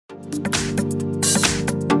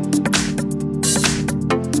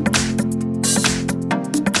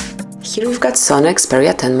Here we've got SONY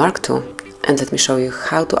Xperia 10 Mark II, and let me show you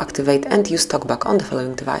how to activate and use Talkback on the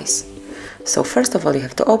following device. So first of all, you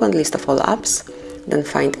have to open the list of all apps, then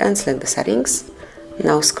find and select the settings.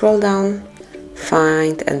 Now scroll down,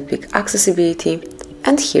 find and pick accessibility,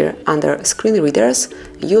 and here under screen readers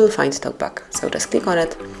you will find Talkback. So just click on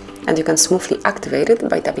it and you can smoothly activate it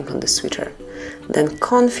by tapping on the switcher. Then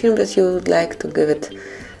confirm that you would like to give it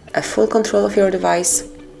a full control of your device.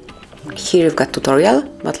 Here you've got tutorial,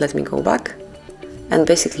 but let me go back. And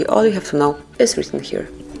basically all you have to know is written here.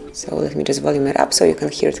 So let me just volume it up so you can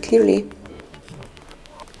hear it clearly.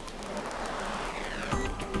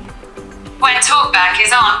 When Talkback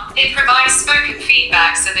is on, it provides spoken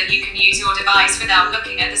feedback so that you can use your device without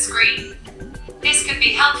looking at the screen. This can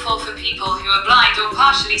be helpful for people who are blind or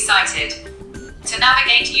partially sighted. To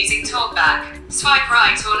navigate using Talkback, swipe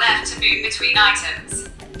right or left to move between items.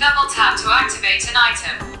 Double tap to activate an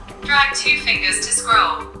item. Drag 2 fingers to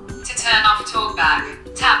scroll. To turn off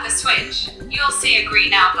Talkback, tap the switch. You'll see a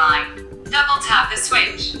green outline. Double tap the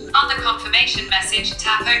switch. On the confirmation message,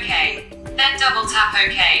 tap OK. Then double tap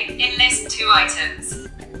OK. In list 2 items.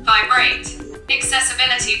 Vibrate.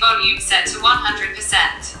 Accessibility volume set to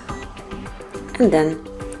 100%. And then,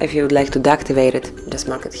 if you would like to deactivate it, just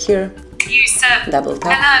mark it here. Use server. Double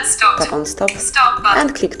tap. Alert stop. Tap on stop. Stop button.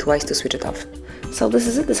 And click twice to switch it off. So this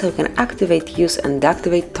is it. This is how you can activate, use and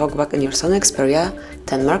deactivate Talkback in your SONY Xperia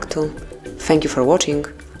 10 Mark II. Thank you for watching.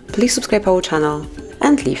 Please subscribe our channel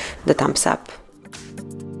and leave the thumbs up.